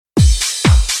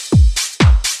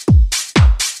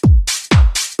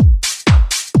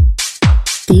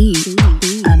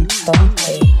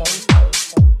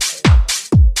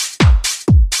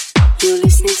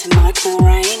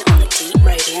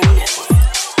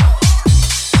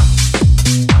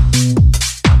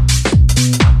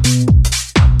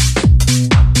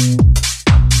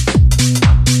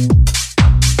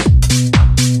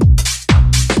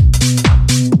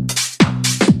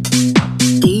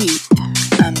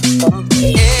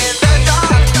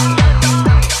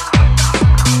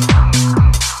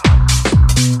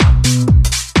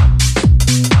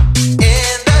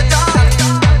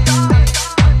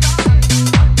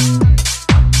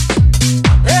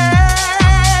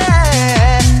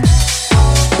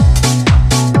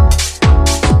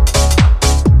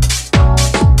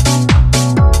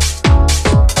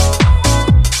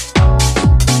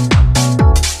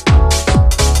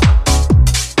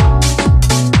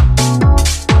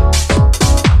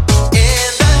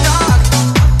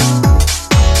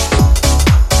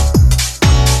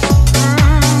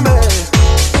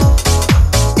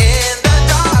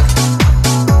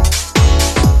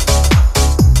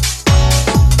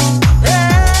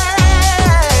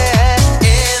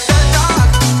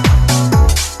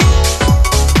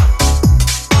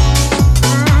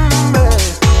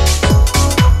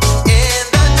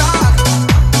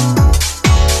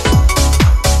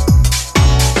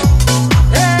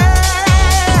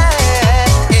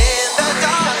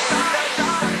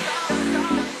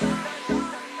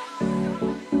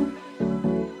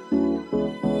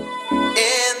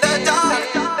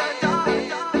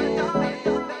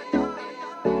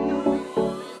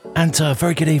And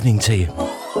very good evening to you.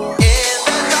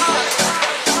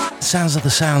 Sounds of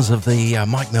the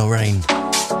Mike Milrain,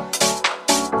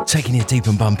 taking you deep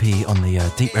and bumpy on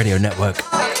the Deep Radio Network,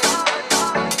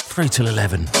 3 till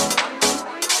 11.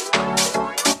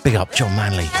 Big up John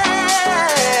Manley.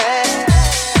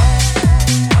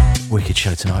 Wicked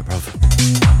show tonight, bruv.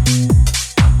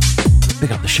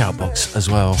 Big up the Shoutbox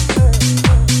as well.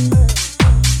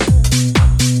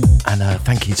 And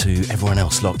thank you to everyone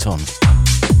else locked on.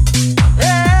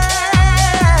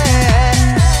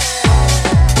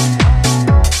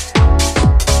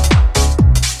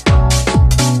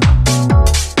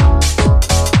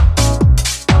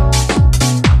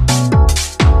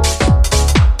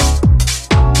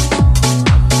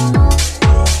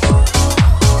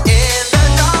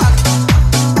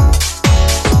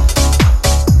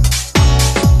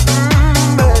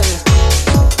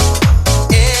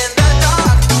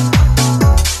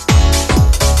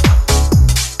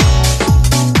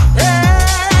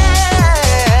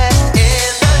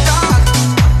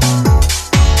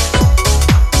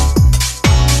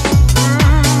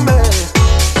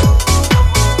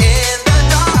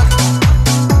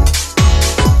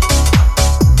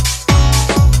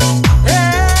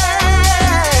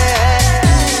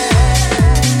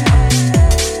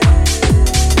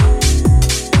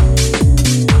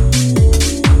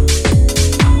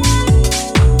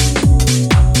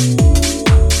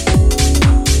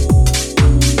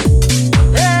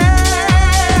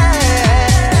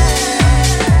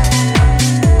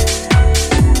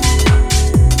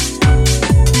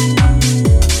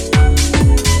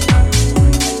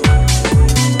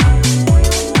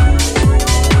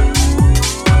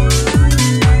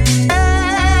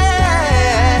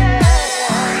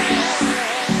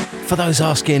 For those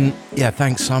asking, yeah,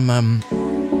 thanks, I'm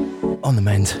on the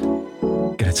mend.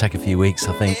 Gonna take a few weeks,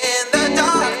 I think.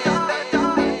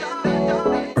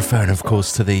 Referring, of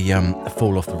course, to the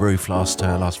fall off the roof last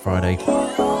Friday.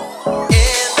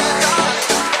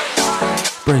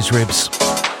 Bruised ribs.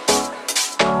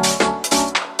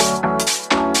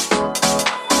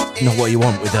 Not what you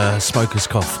want with a smoker's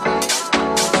cough.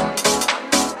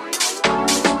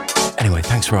 Anyway,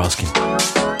 thanks for asking.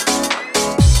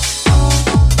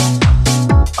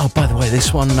 Oh, by the way,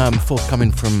 this one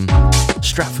forthcoming from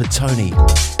Stratford Tony.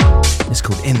 It's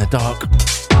called In the Dark.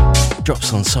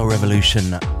 Drops on Soul Revolution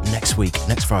next week,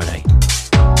 next Friday.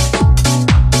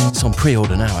 It's on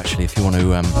pre-order now, actually, if you want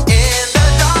to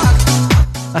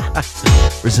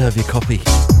reserve your copy.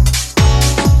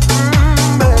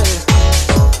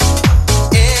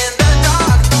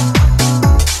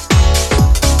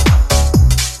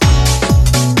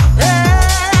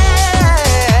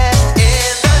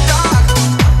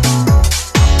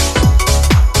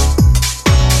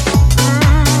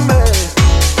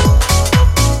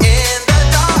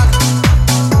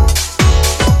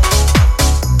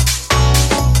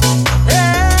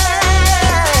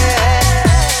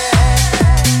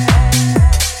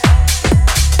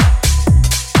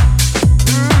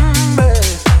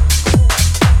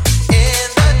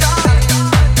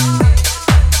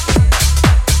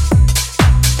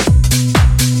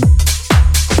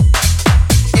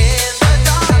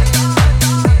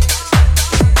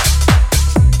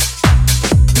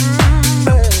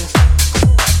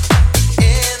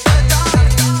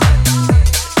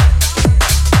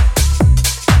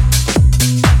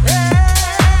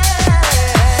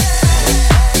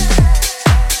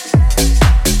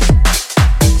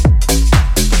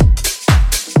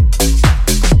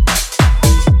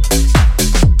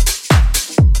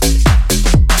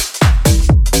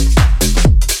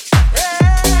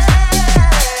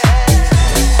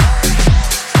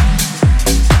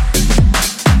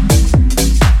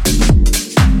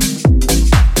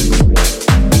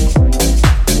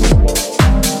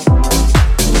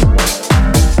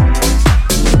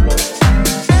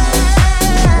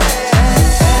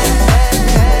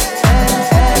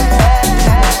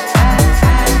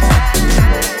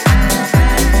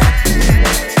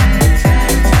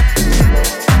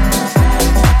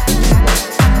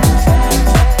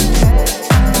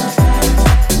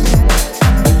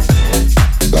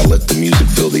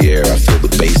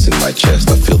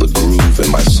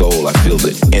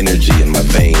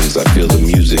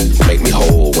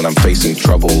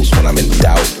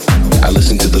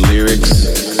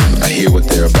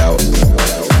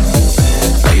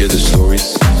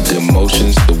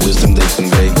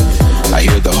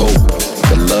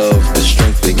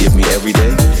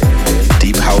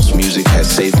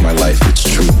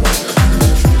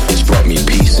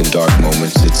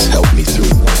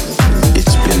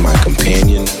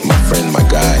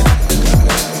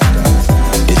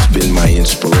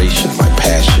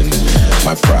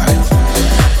 my pride.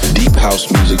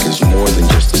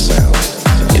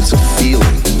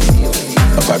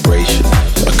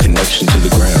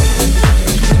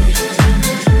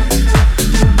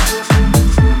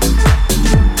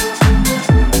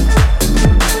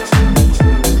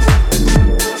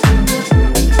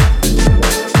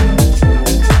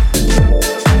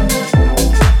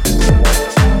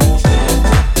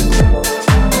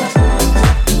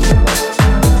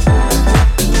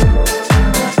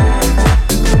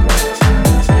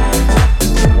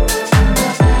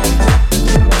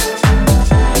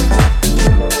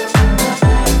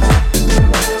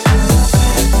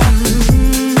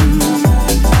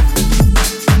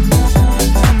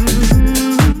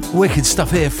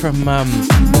 Stuff here from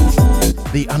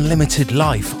the Unlimited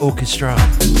Life Orchestra.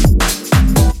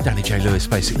 Danny J. Lewis,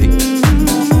 basically.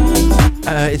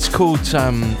 It's called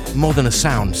More Than a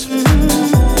Sound.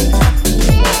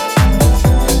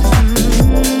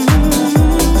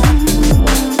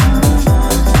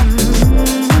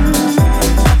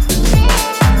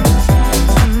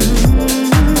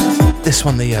 This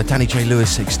one, the Danny J.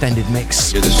 Lewis extended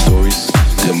mix. Hear the stories,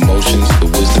 the emotions, the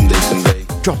wisdom they convey.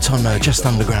 Dropped on Just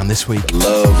Underground this week.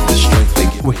 Love, the strength they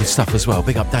give. Wicked stuff as well.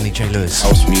 Big up Danny J. Lewis.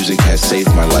 House music has saved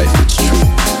my life, it's true.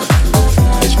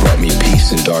 It's brought me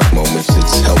peace in dark moments,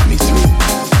 it's helped me through.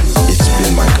 It's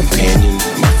been my companion,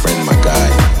 my friend, my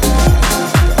guide.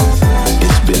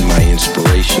 It's been my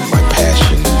inspiration, my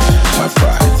passion, my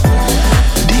pride.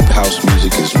 Deep house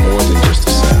music is more than just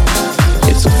a sound.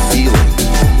 It's a feeling,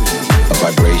 a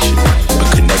vibration, a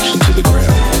connection to the ground.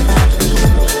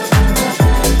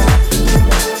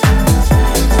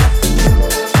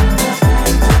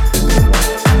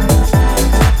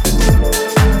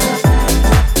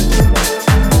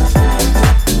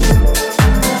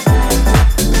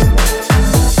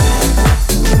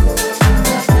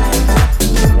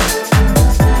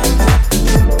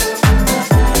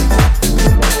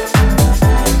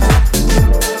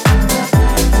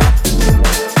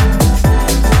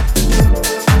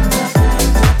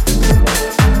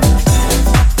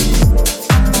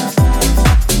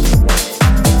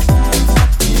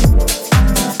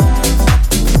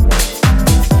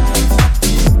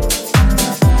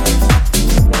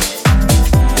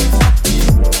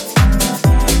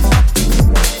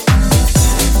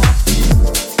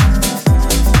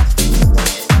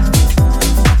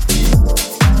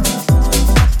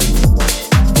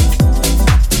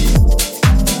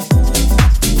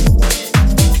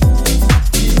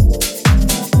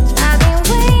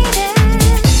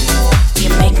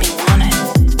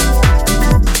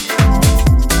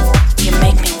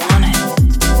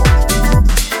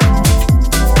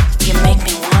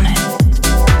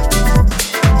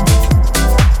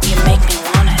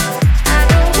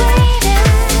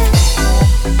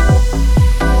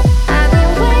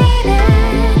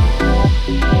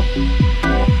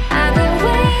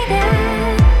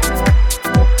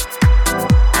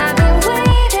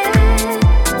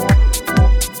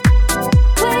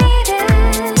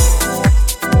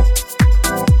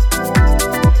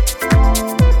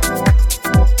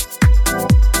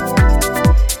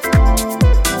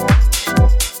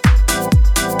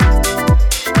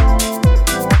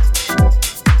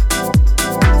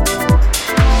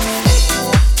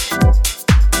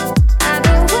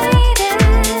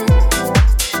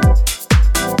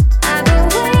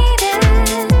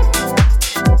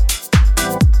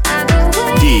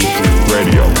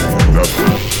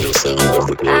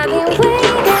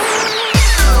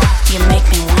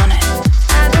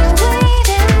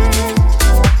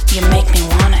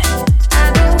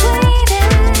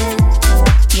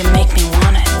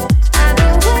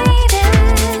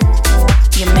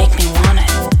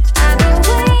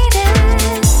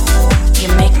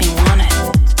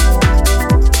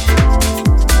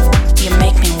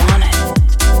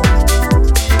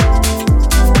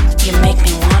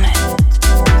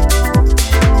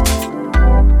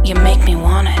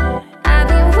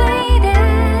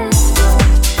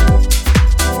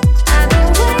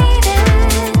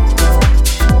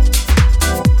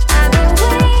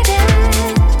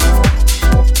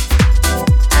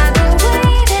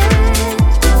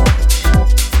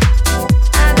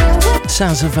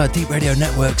 Sounds of Deep Radio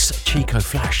Network's Chico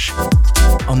Flash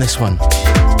on this one.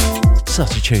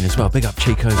 Such a tune as well, big up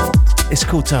Chico. It's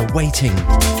called Waiting.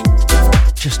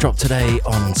 Just dropped today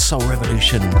on Soul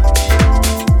Revolution.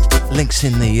 Links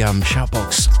in the shout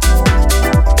box.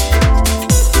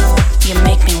 You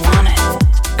make me want it.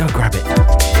 Go grab it.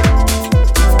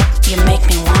 You make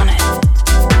me want it.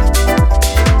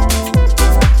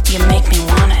 You make me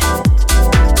want it.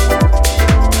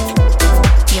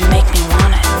 You make me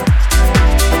want it.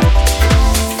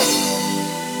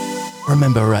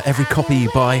 Remember, every copy you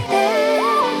buy,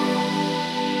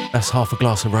 that's half a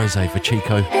glass of rosé for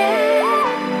Chico.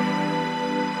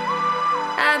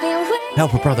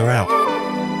 Help a brother out.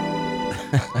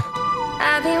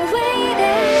 I've been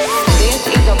waiting. This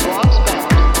is a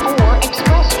Bronx-bound or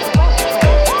express train.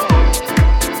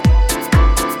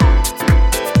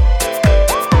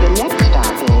 The next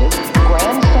stop is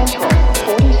Grand Central,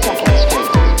 42nd Street.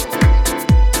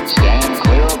 Stand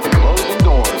clear of the closing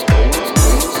doors, please.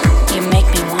 You make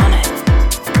me want it.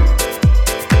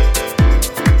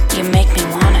 You make me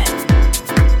want it.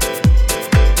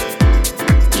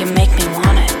 You make me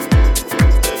want it.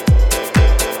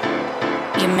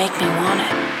 You make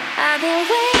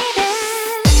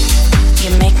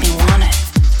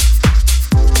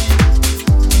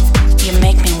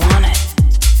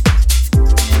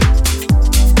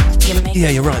Yeah,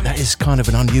 you're right. That is kind of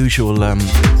an unusual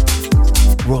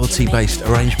royalty-based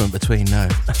arrangement between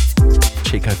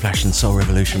Chico Flash and Soul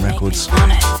Revolution Records.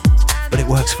 But it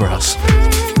works for us.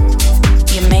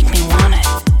 You make me want it.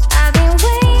 I've been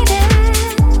waiting.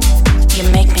 You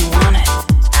make me want it.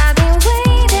 I've been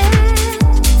waiting.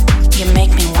 You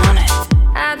make me want it.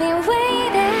 I've been waiting.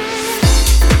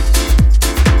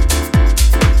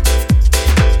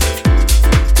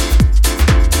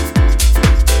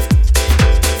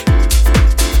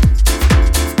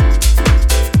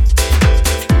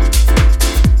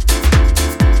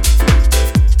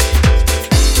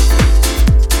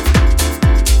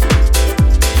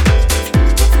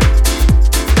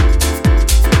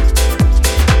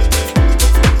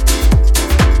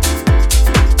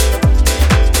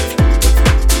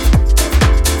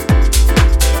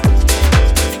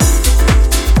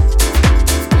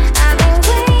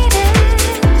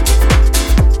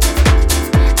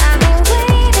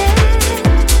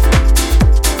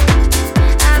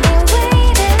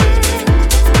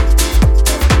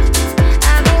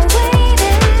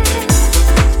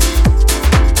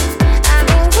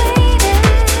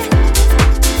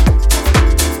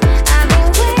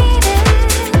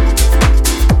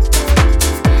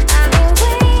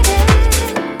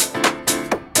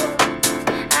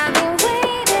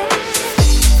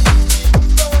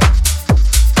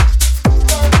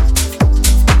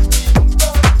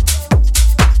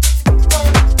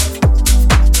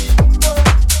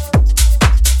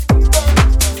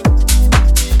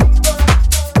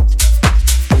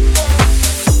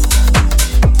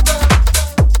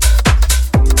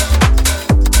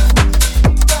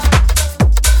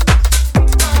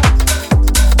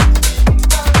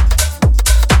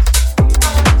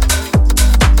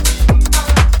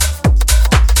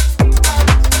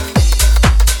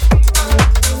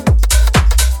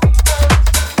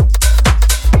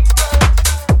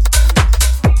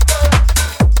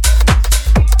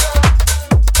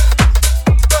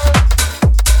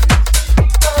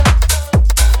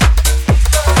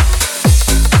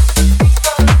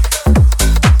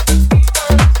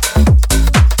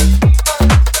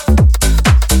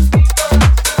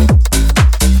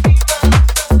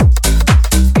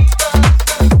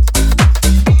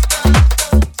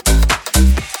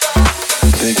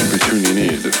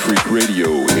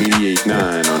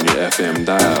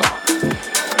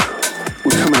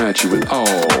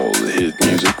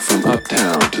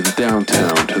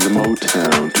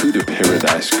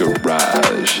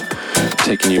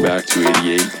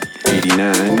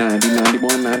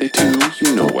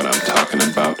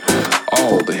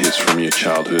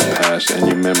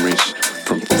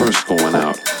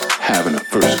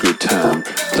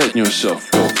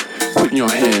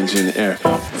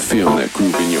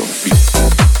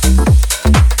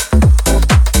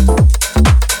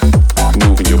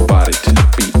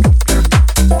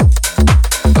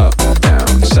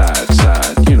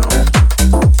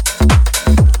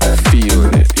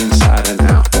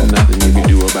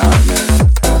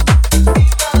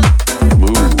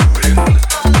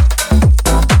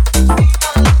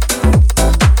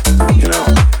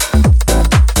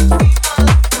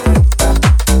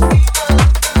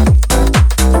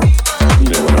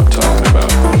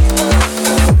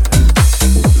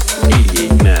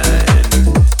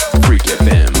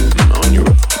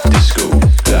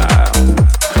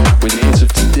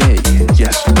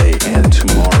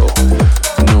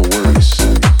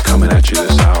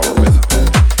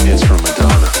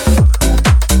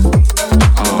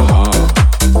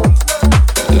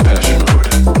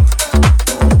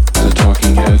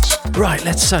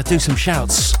 Do some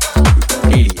shouts.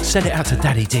 Send it out to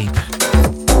Daddy Deep,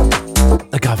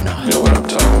 the governor. You know what I'm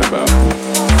talking about.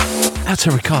 Out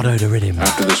to Ricardo the Rhythm.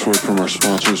 After this word from our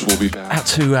sponsors, we'll be back. Out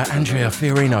to Andrea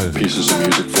Fiorino. Pieces of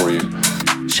music for you.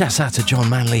 Shouts out to John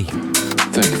Manley.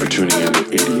 Thank you for tuning in to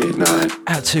 88.9.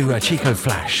 Out to Chico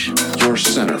Flash. Your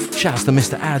center. Shouts to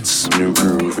Mr. Ads. New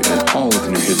groove and all of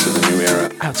the new hits of the new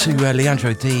era. Out to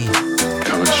Leandro D.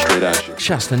 Coming straight at you.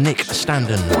 Shouts to Nick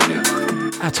Standen.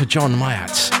 Out to John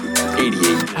Mayat.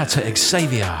 88. Out to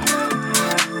Xavier.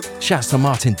 Shouts to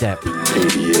Martin Depp.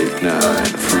 88.9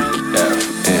 Freak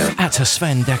FM. Out to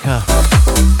Sven Decker.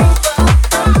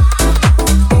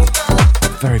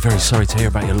 Very, very sorry to hear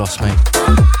about your loss, mate.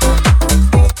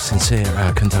 Sincere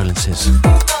condolences.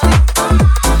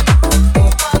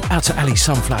 Out to Ali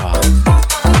Sunflower.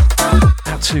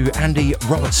 Out to Andy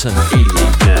Robertson.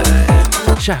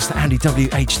 88.9. Shouts to Andy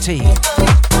WHT.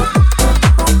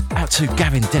 Out to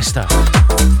Gavin Dester.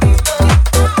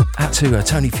 Out to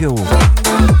Tony Fuel.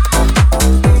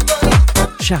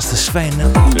 Shouts to Sven.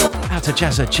 Out to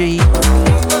Jazza G.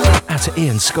 Out to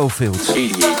Ian Schofield.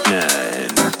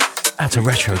 88.9. Out to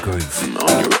Retro Groove.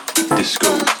 On your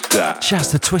disco dial. Shouts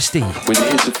to Twisty. With the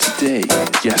hits of today,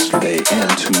 yesterday,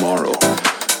 and tomorrow.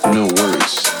 No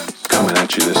worries. Coming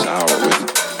at you this hour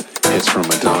with hits from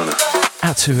Madonna.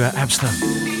 Out to Abster.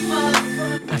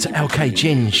 Out to LK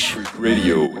Ginge.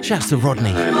 Radio. Shouts to Rodney.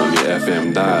 And on your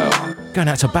FM dial. Going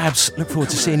out to Babs. Look forward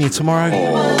to seeing you tomorrow.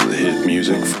 All the hit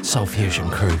music from Soul Fusion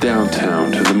crew.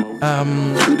 downtown to the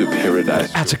to the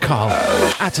paradise. Out to Carl.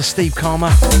 Out to Steve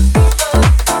Karma.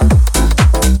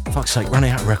 Fuck's sake,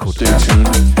 running out of record. Stay tuned.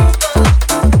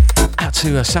 Out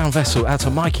to Sound Vessel. Out to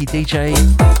Mikey DJ.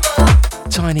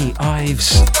 Tiny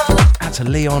Ives. Out to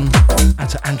Leon. Out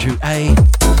to Andrew A.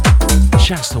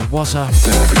 Shouts to Wazza.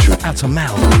 Out to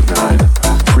Mel. 9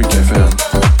 Freak FM.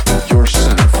 Your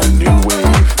center for new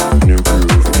wave, new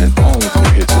groove, and all of the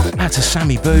hits of the Out to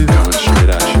Sammy Boo. coming straight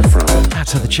at you from Out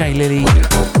to the J Lily.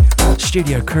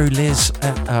 Studio crew Liz,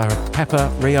 Pepper,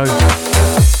 Rio.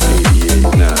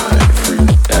 88.9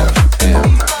 Freak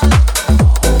FM.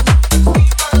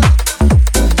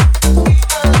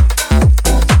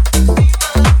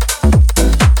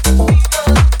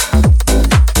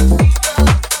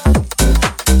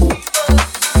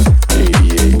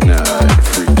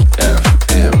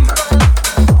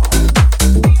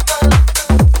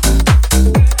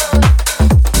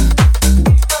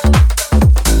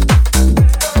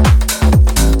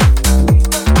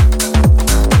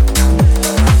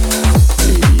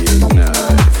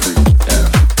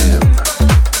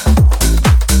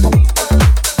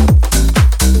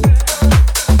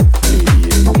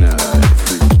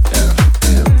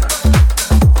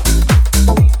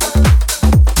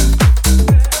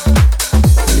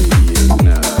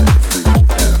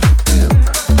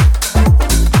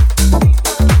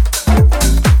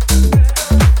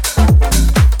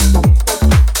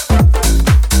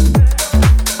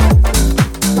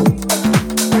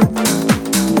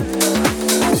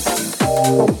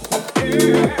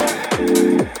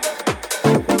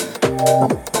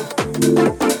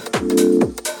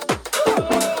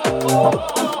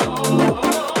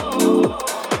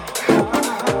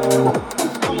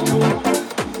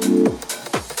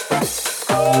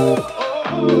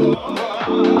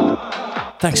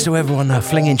 Thanks to everyone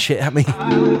flinging shit at me.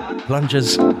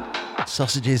 Plungers,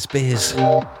 sausages, beers.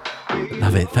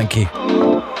 Love it, thank you.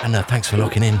 And thanks for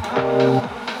locking in.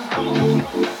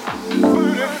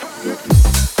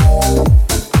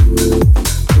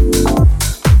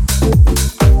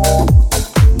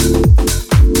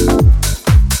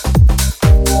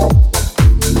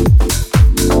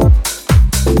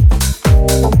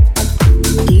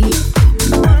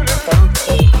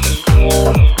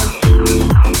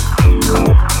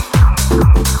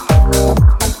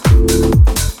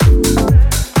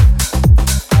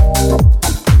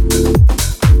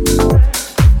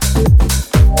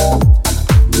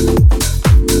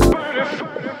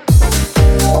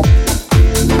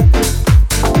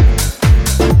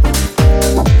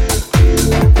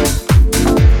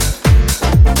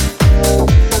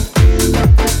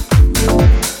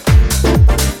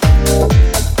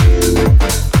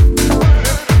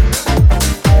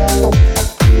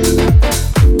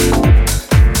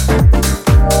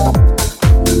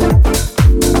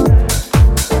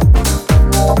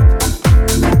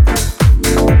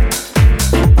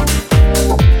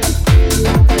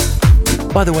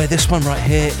 By the way, this one right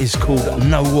here is called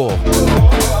No War.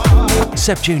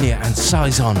 Seb Jr. and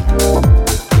Sizon.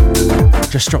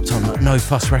 Just dropped on No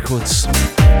Fuss Records.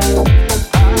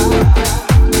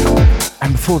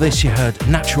 And before this you heard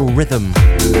Natural Rhythm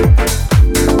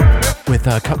with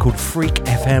a cut called Freak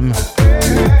FM.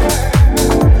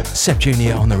 Seb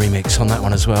Jr. on the remix on that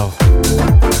one as well.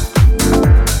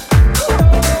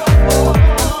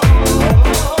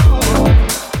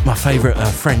 My favourite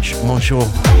French Monsieur.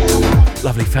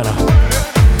 Lovely fella.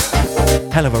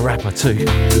 Hell of a rapper too.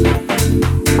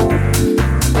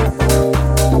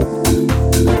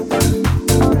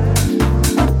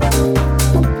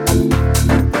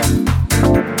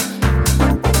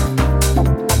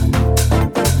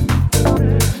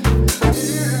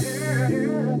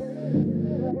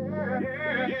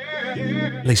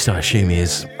 At least I assume he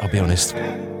is, I'll be honest.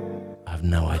 I have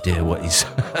no idea what he's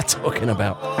talking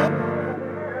about.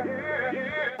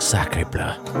 Sacre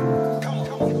bleu.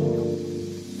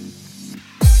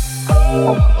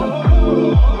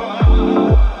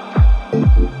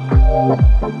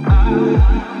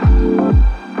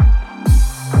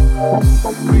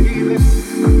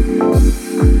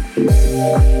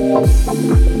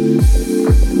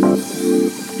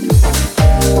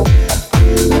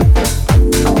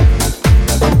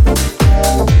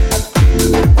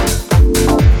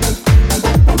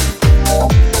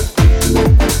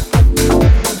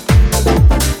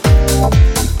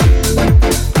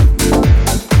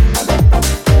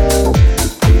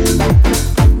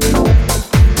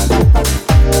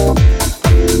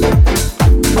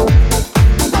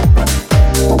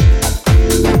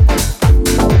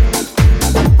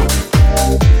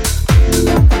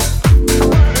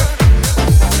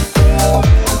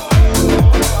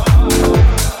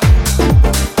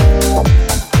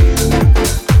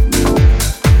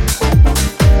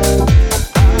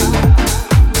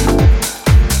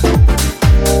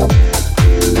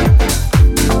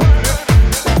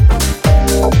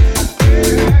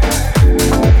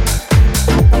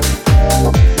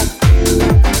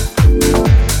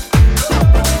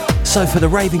 So for the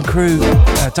raving crew,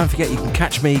 don't forget you can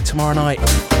catch me tomorrow night,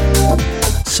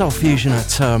 Soul Fusion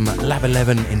at Lab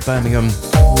 11 in Birmingham.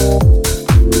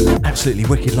 Absolutely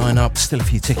wicked lineup, still a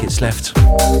few tickets left.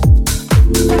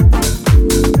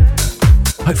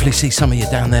 Hopefully see some of you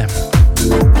down there.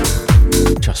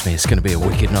 Trust me, it's going to be a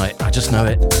wicked night, I just know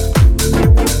it.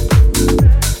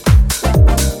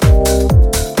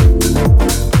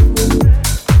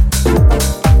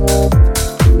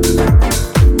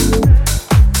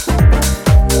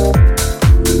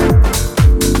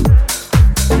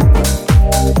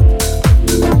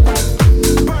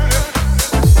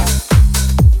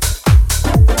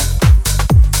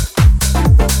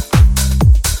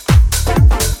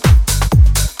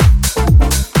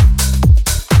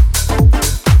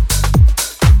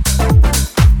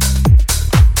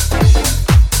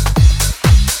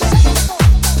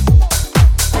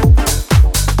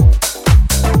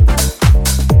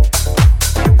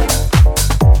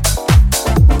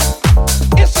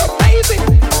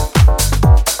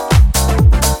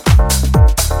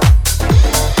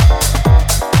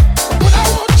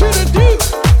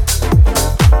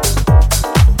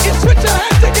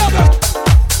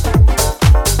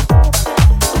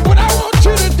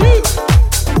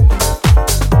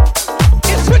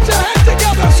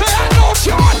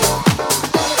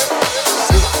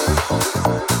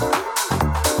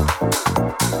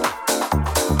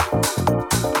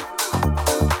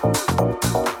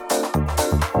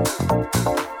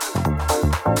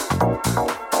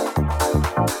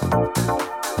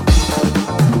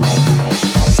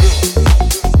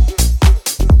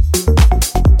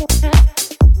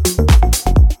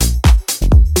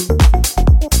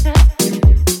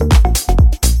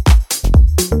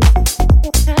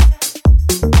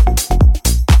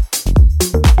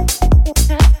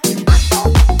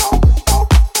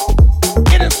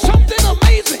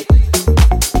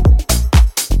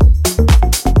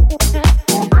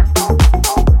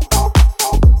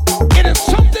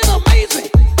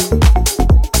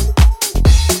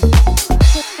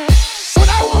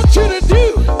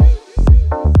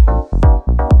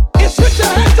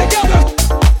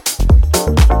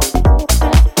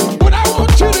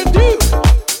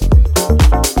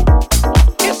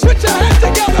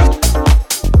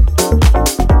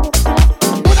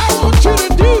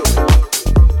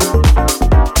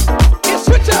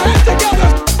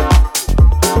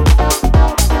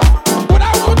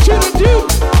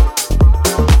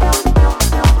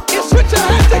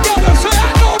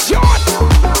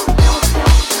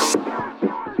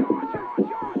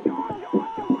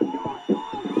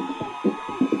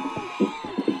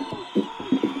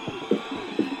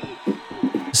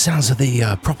 Sounds of the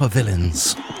Proper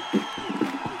Villains.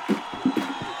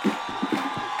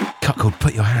 Cut called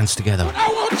Put Your Hands Together. What I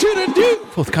want you to do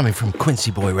Forthcoming from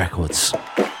Quincy Boy Records.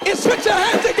 is put your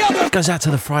hands together. Goes out to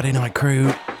the Friday night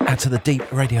crew, out to the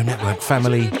Deep Radio Network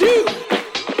family. Do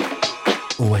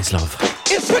Always love.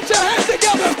 is put your hands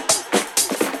together.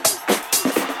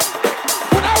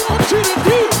 What I want you to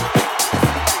do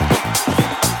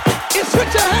is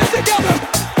put your hands together.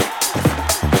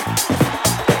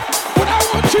 What I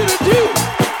want you to do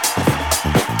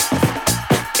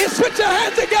is put your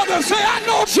hands together. Say, I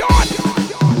know John.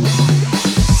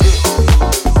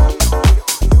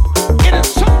 It is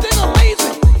something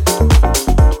amazing.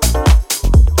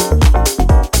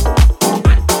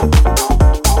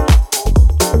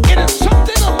 It is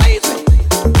something amazing.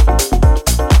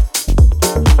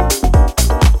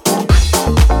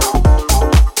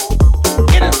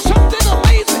 It is something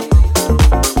amazing.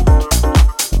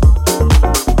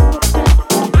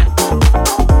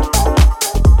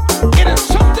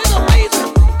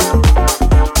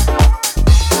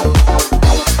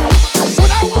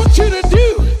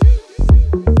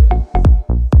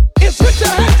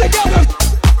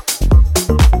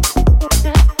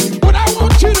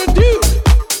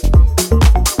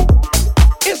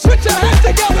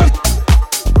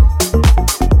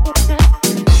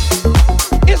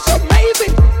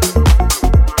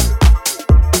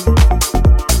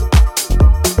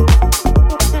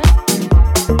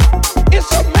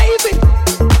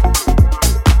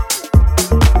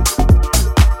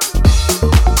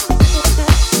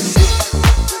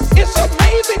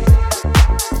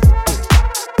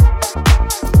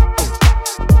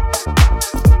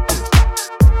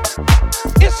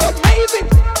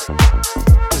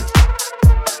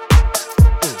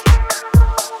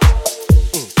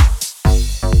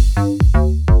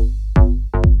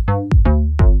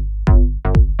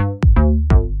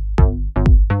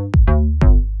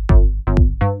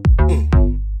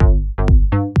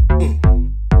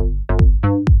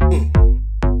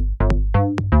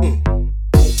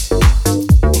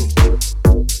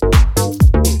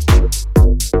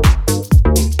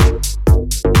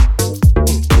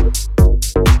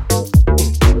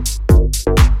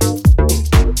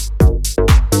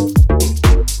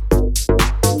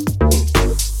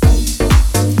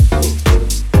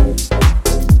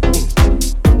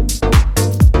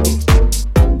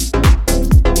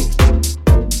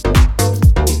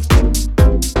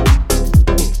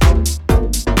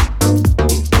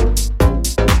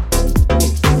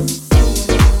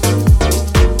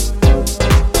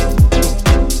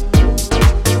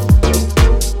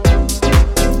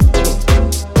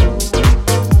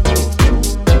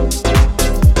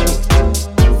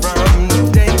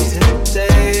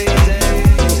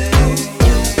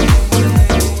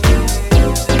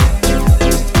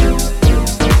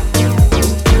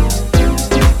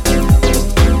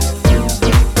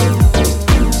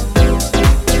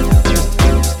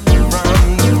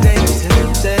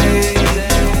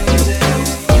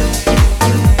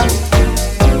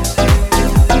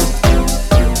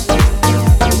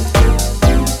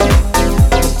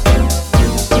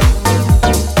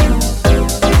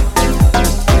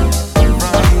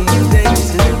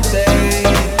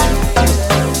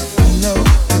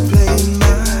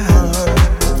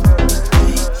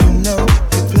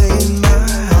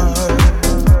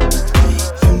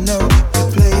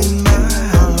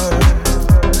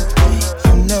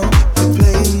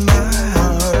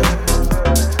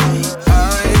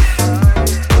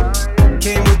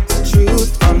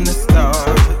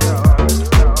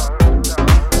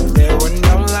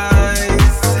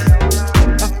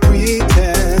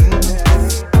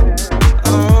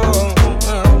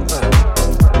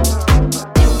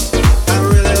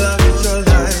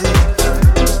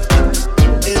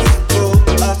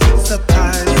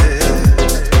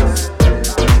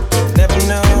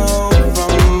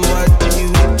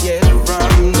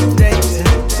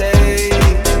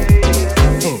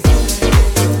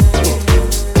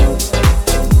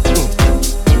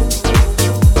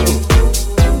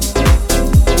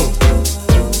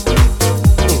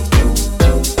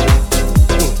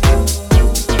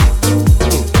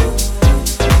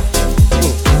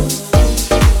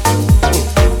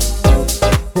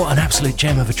 Absolute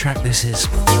gem of a track this is.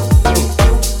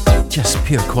 Just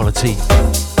pure quality.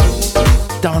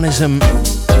 Darnism,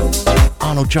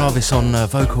 Arnold Jarvis on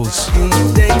vocals,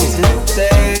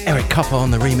 Eric Cupper on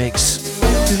the remix.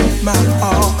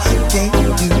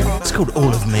 It's called All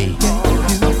of Me.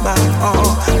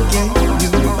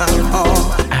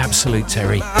 Absolute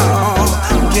Terry.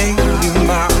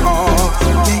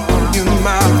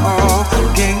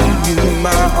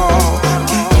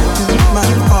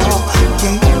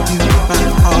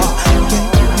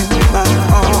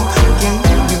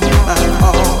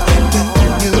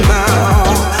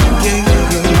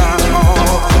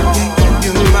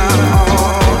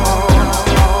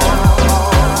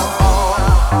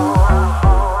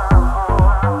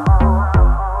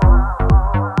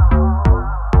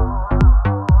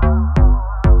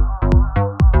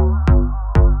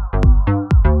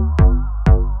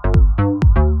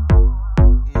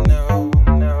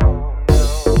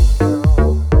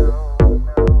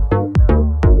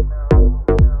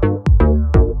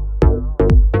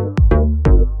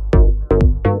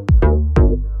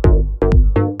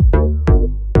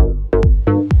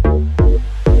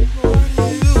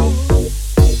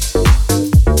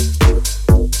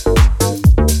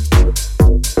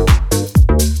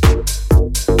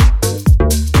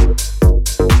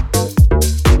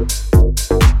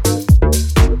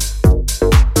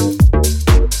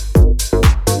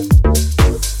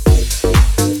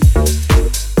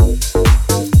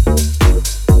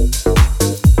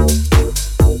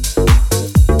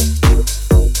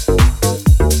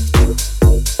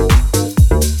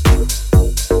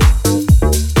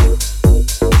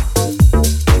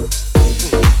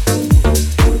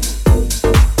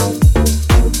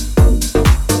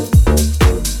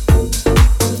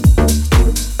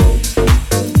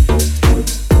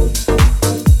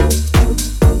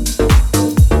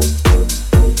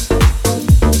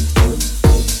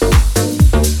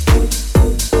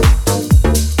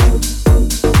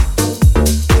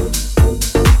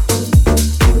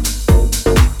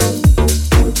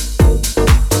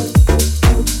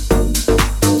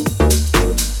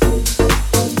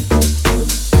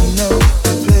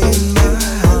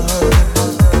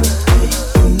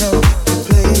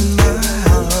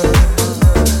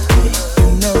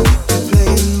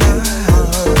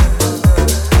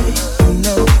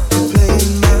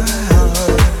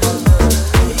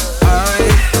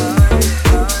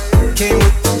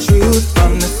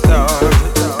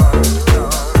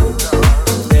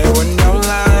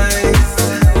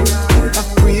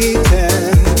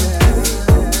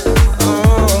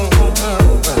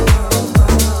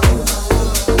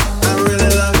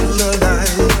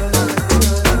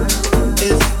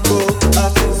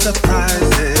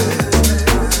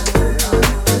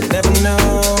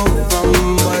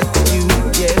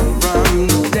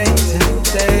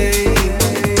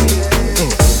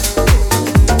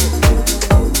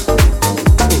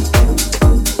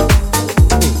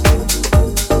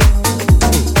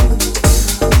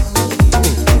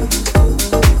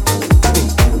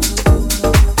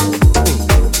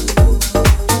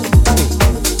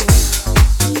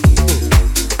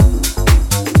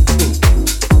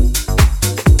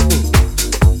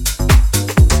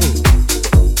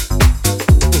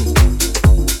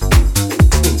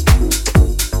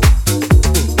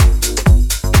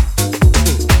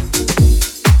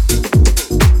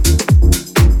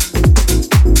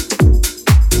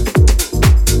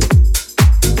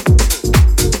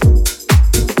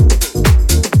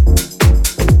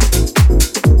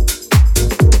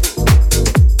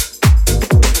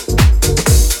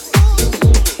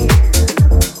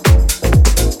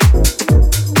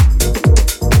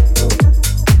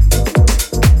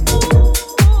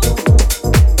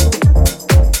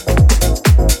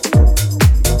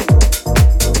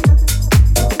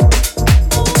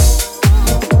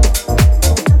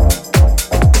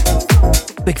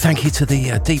 Thank you to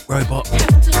the Deep Robot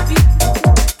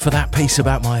for that piece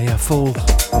about my fall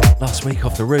last week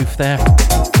off the roof there.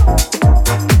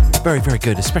 Very, very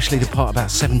good, especially the part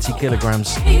about 70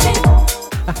 kilograms.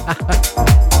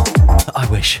 I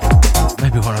wish.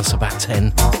 Maybe one else about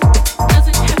 10.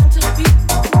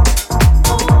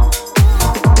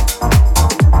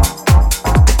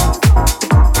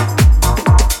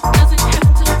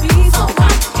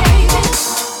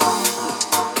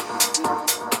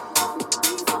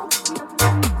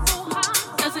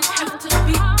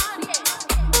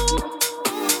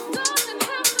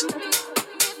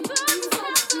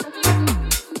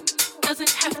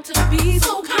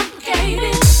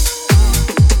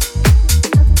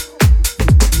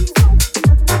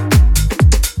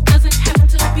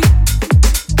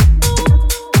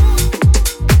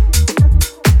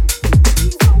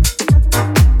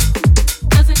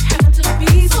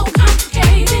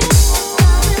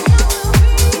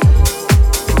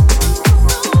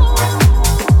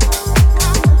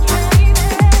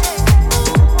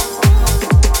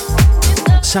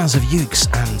 Sounds of Ukes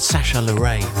and Tasha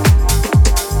LaRae.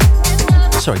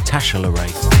 Sorry, Tasha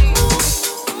LaRae.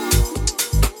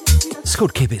 It's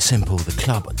called Keep It Simple, the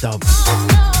club dub.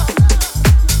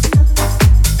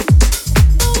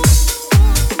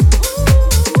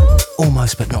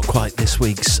 Almost but not quite this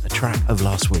week's track of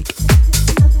last week.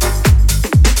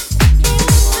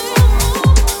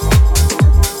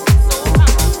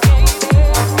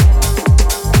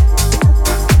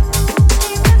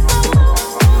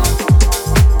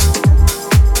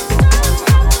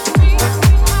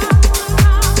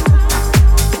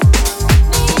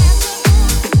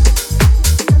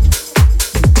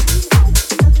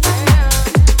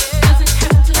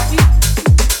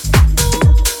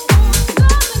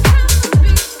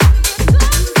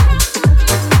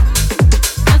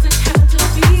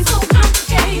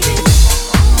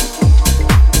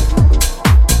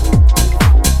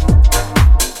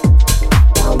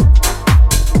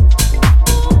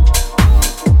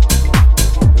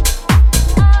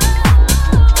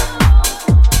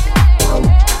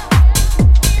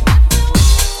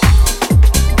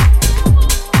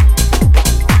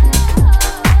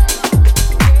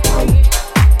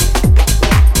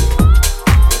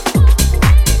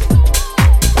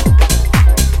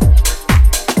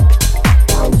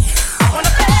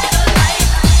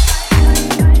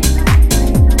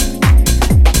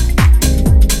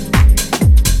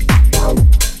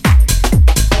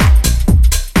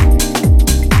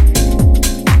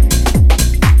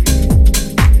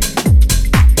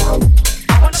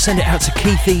 Send it out to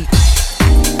Keithy,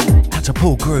 out to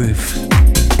Paul Groove,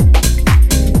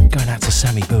 going out to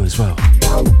Sammy Boo as well.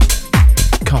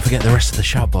 Can't forget the rest of the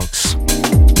shoutbox.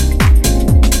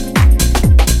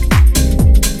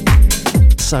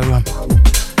 So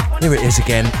here it is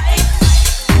again,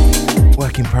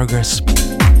 work in progress.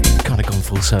 Kind of gone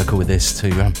full circle with this to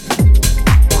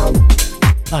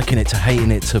liking it to hating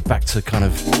it to back to kind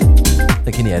of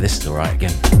thinking, yeah, this is all right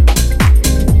again.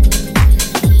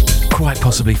 Quite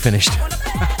possibly finished.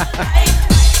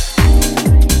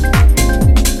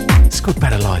 It's called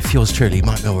Better Life. Yours truly,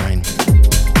 Mike Milrain.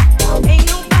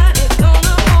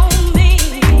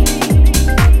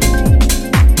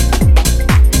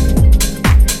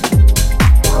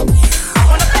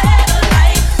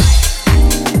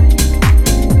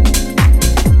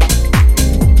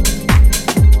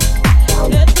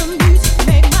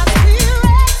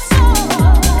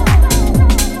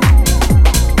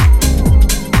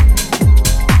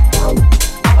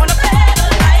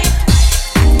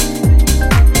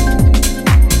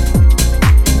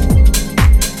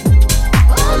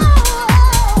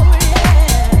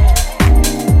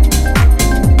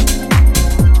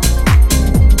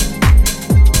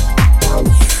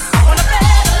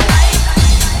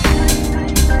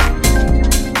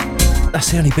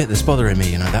 The only bit that's bothering me,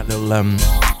 you know, that little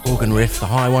organ riff, the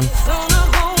high one.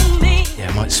 Yeah,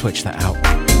 I might switch that out.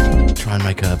 Try and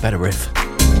make a better riff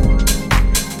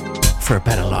for a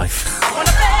better life.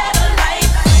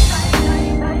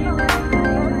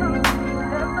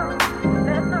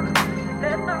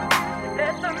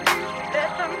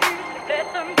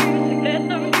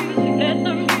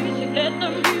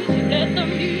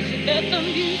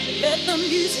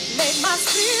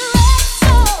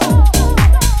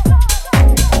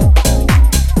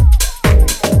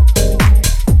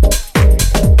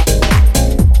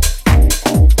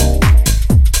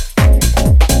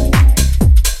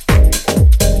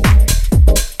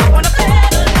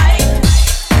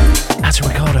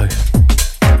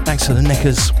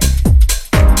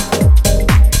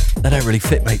 They don't really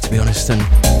fit, mate, to be honest, and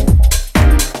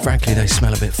frankly they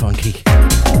smell a bit funky.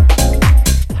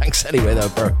 Thanks anyway though,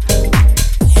 bro.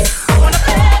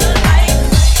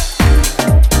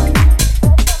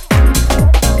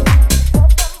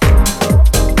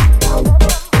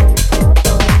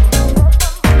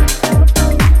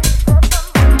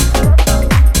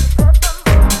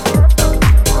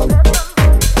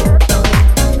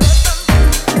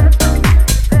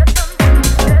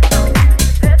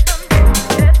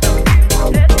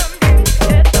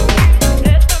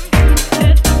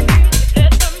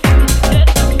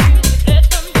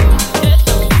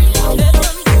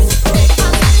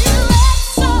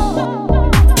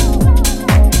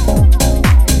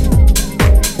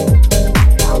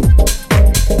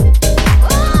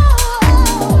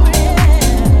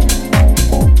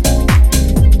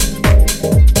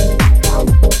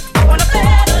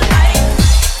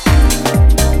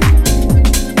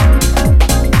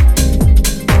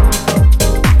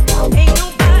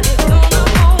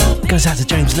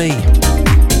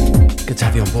 Good to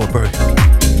have you on board, bro.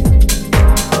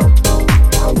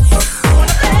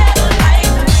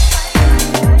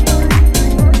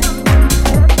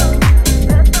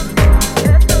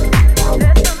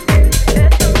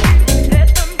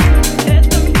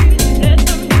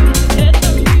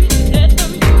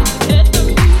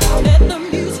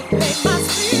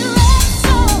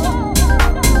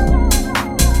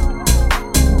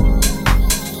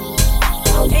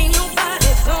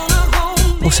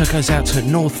 also goes out to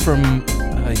North from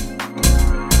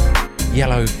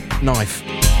Yellow Knife.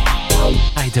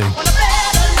 How you doing?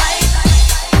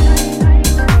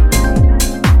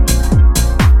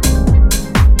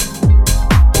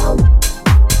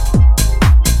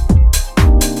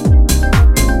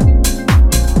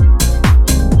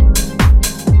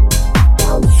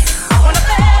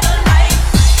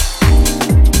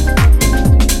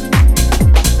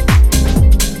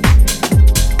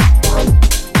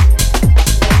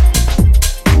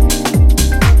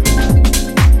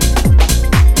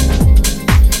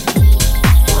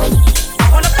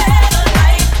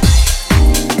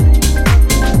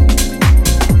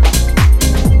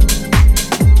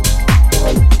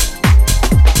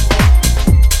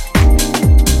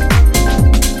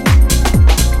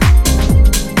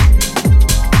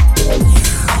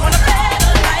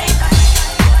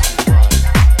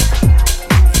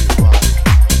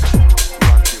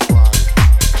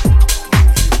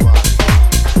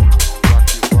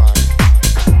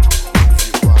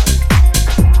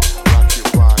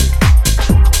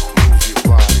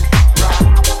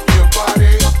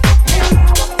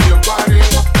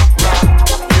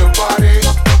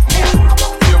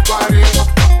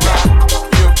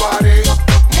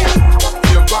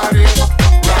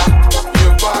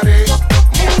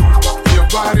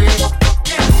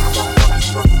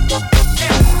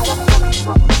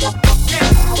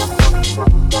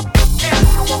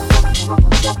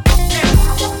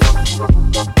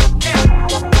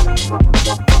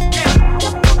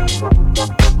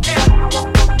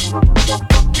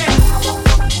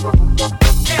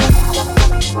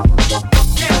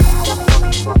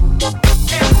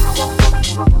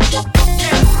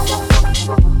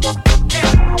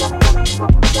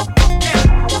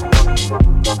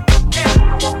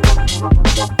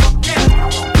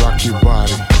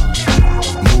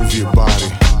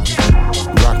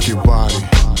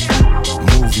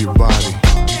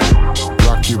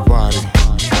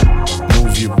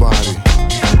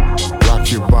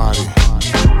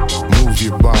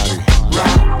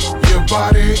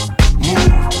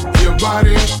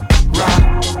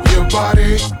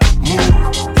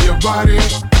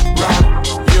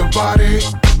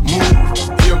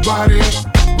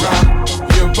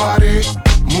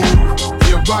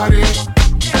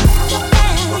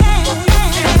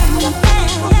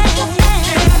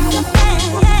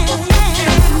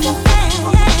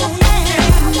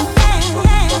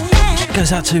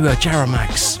 Goes out to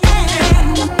Jaramax.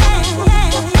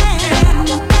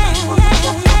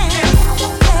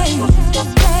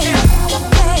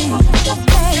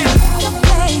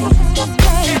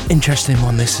 Interesting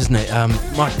one, this, isn't it?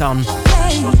 Mike Dunn.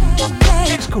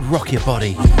 It's called Rock Your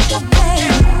Body.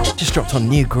 Just dropped on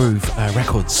New Groove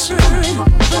Records. Rock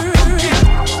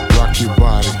your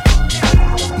body,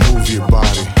 move your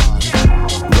body,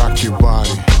 rock your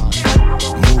body,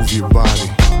 move your body,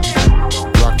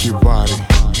 rock your body,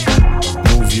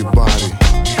 move your body,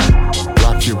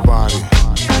 rock your body,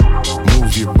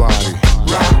 move your body,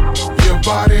 rock your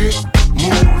body,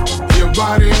 move your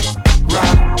body,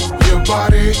 rock your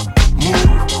body,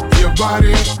 move your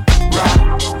body,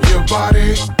 rock your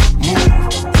body,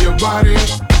 move your body,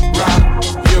 rock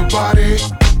your body,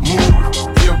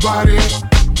 move your body.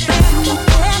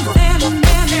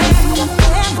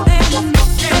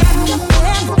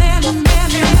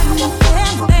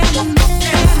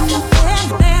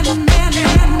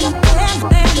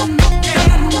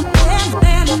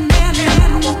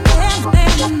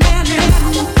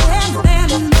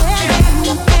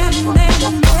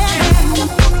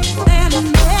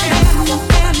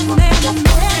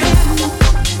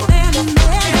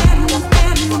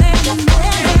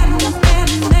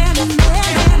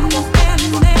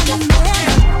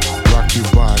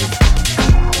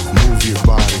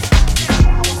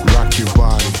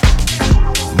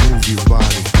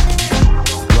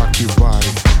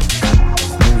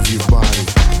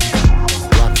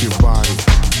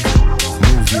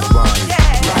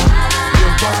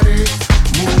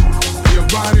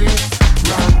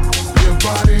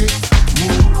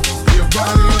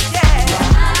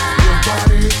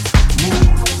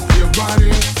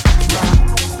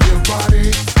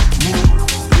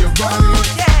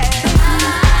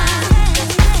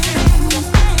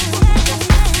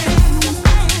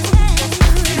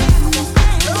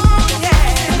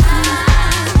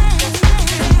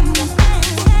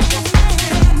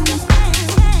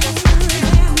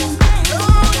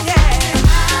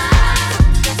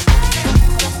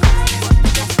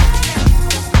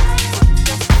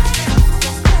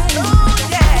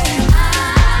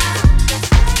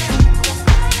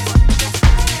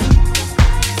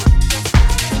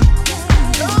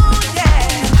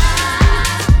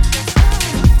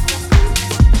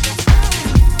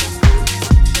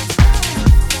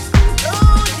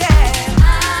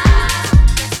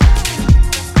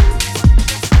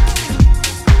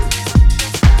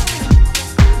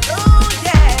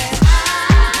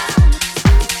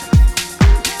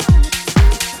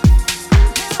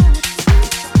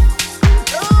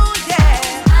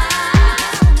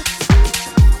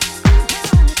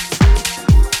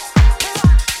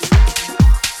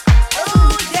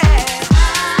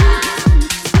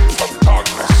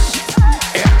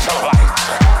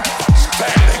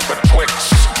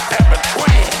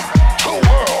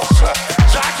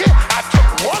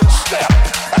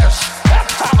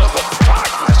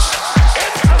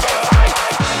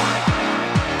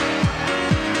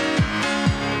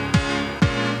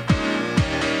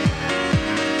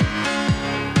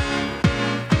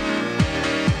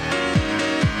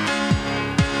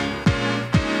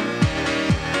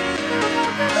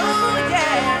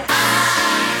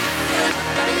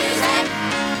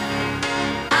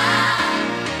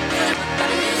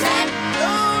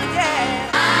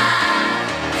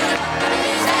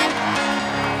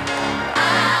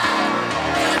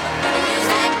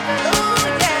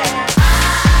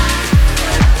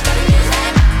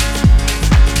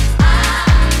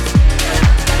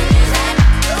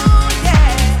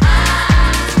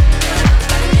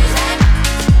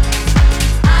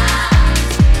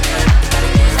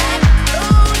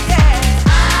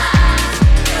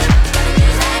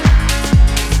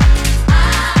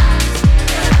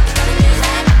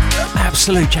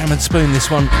 Absolute jam and spoon,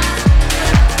 this one.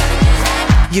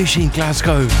 Eugene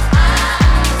Glasgow.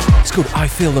 It's called I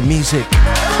Feel the Music.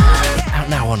 Out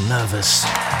now on Nervous.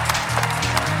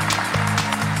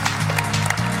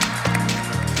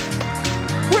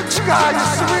 Which guy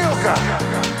is the real guy?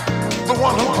 The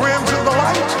one who grins in the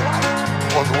light?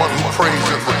 Or the one who prays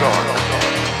in the dark?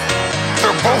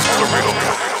 They're both the real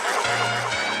guy.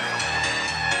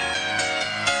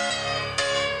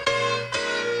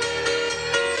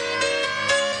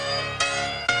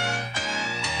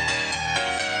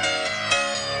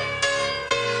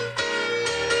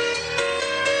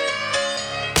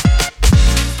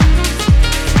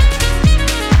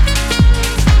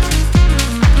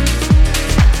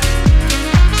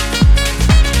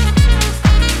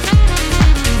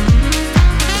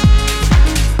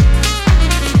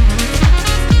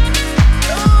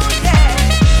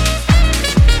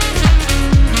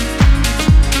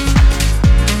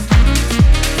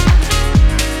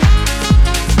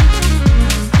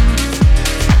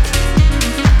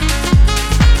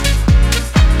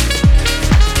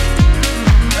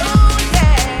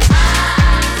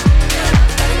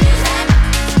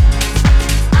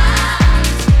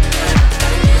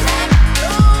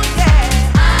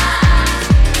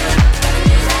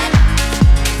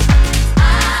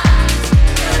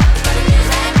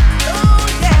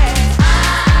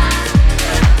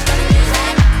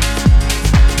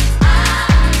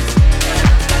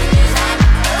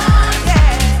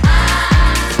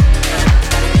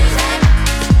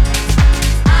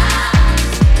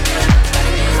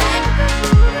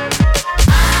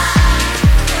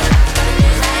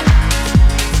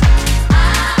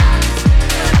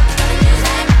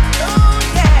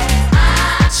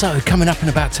 So, coming up in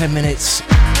about 10 minutes,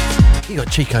 you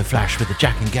got Chico Flash with the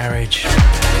Jack and Garage.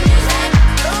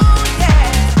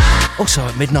 Also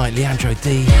at midnight, Leandro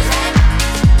D.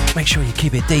 Make sure you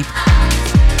keep it deep.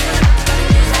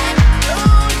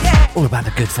 All about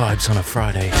the good vibes on a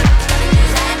Friday.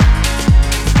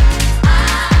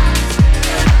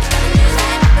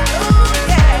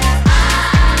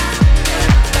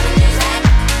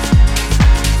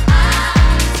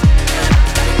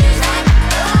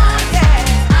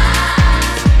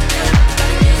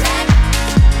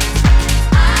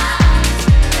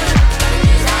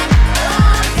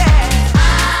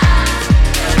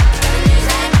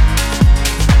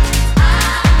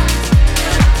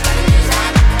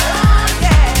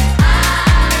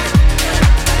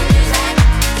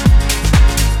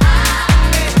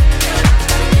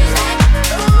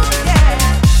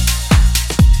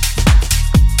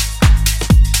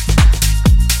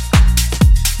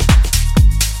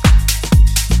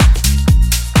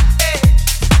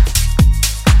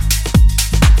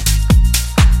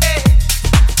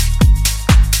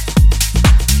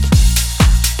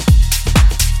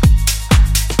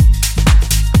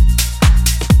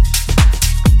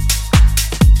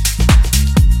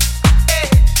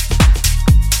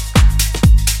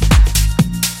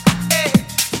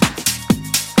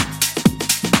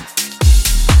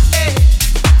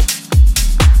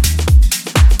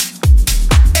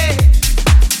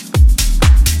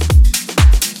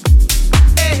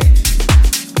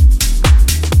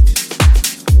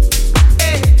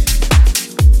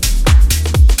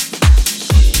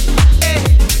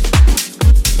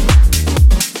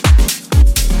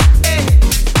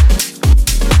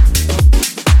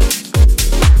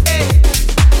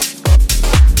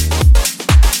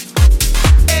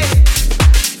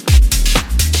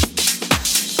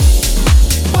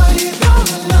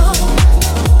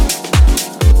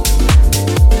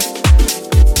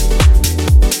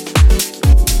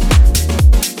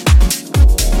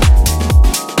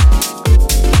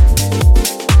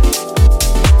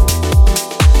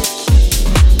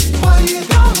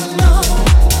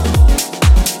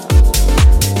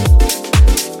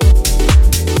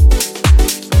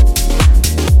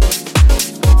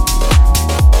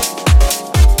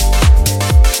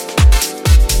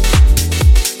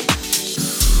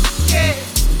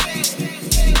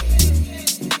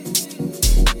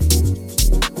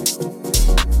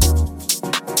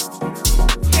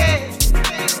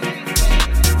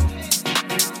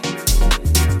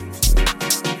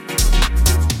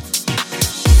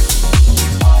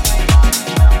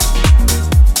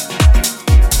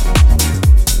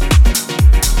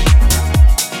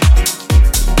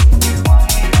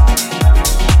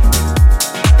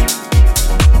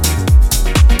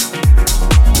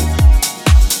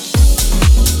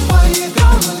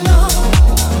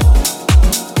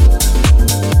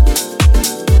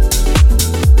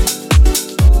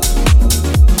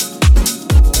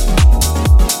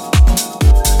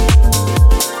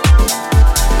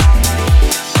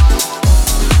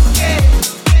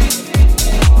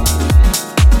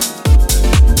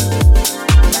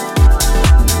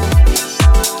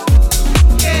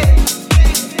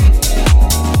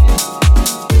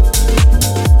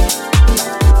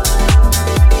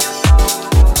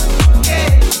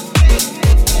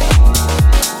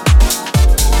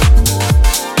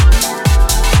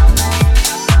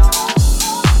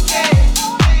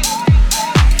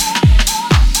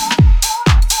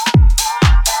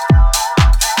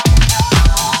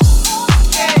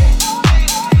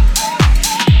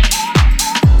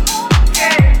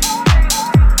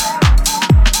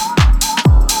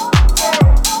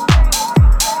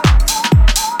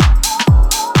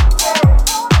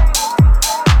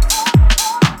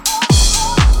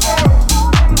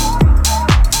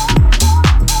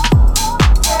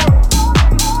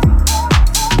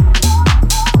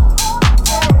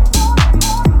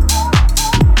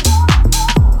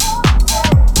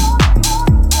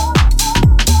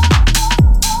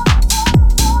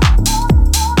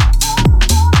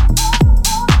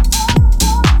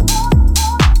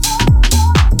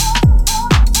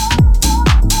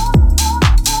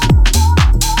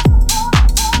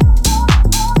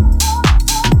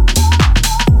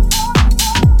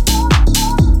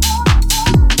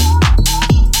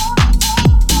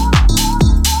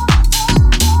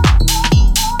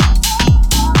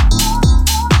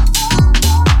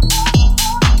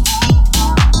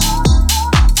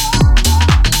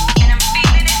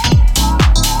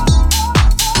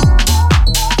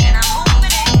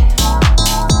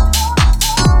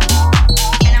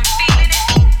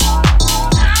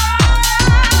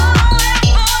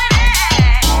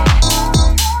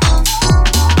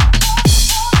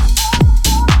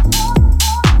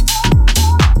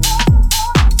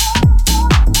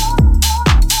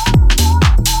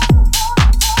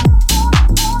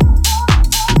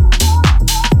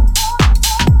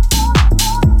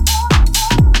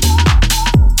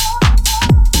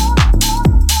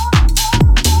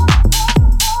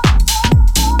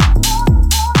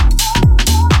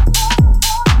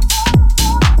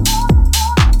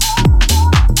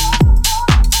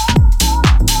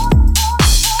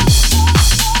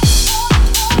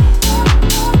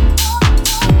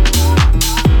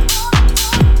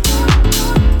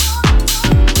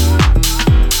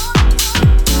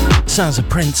 Sounds of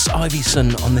Prince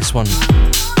Ivyson on this one.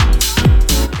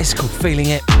 It's called Feeling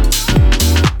It.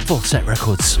 Full Set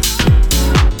Records.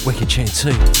 Wicked tune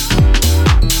too.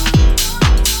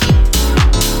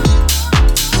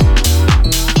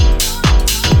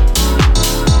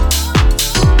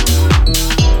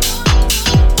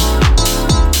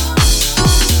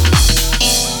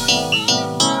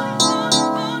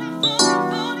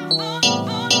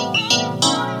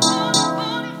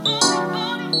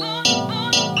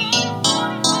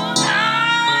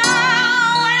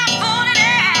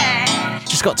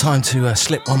 Got time to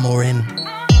slip one more in.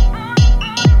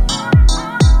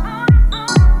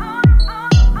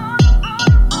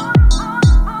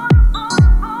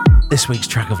 This week's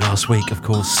track of last week, of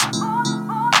course,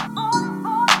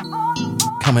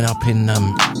 coming up in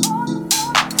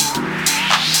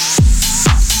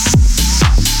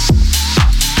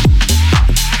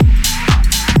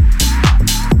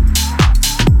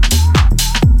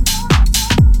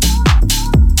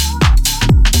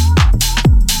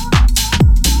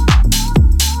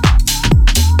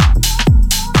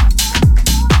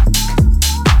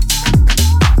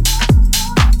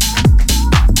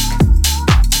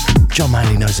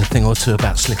knows a thing or two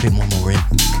about slipping one more in.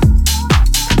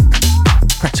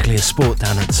 Practically a sport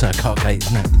down at Cartgate,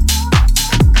 isn't it?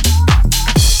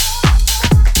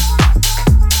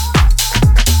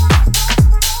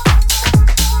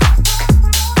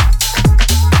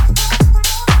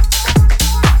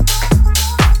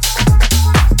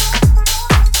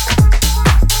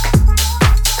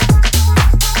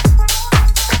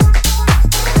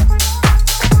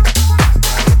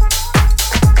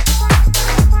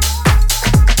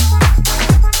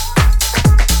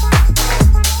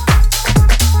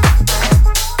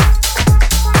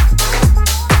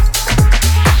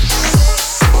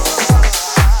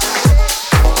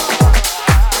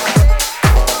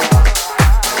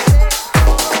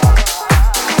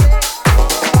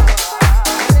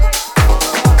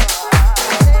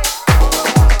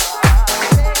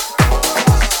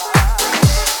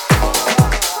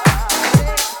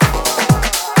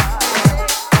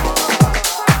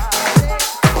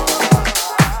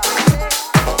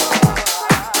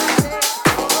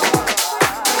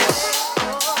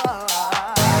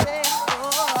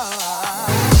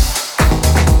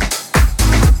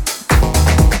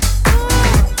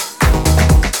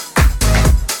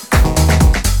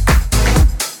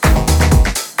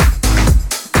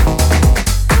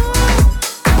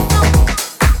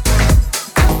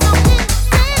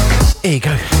 Here you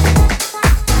go.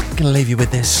 Gonna leave you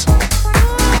with this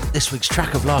week's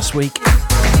track of last week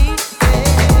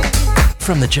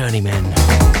from the Journeymen,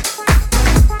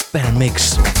 Ben and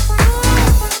Migs.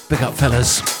 Big up,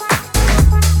 fellas.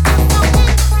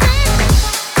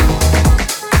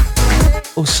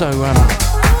 Also,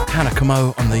 Hannah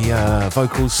Camo on the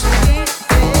vocals.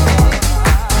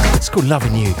 It's called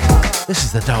Loving You. This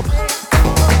is the dub.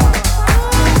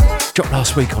 Dropped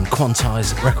last week on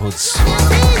Quantize Records.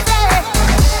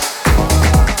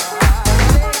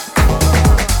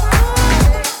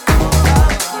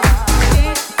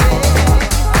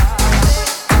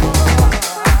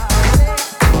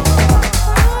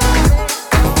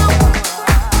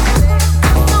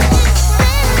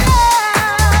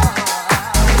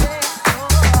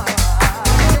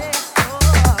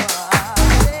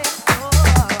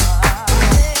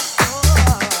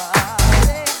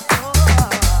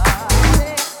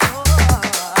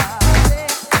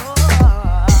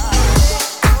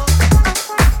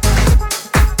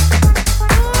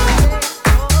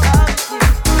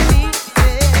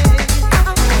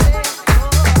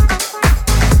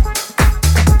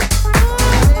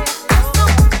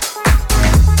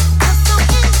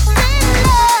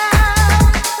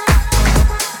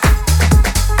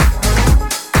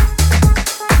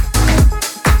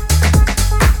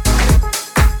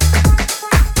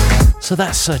 So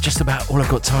that's just about all I've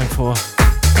got time for.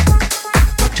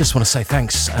 Just want to say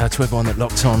thanks to everyone that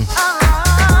locked on.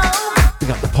 Big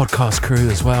up the podcast crew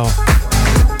as well.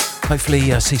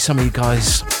 Hopefully see some of you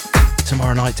guys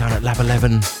tomorrow night down at Lab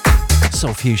 11,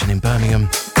 Soul Fusion in Birmingham.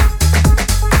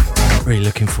 Really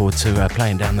looking forward to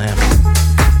playing down there.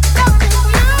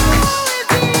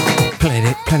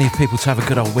 Plenty of people to have a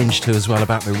good old whinge to as well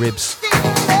about my ribs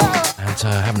and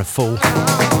having a fall.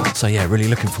 So yeah, really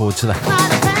looking forward to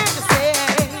that.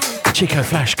 Chico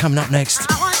Flash coming up next.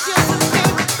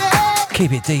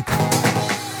 Keep it deep.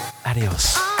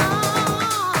 Adios.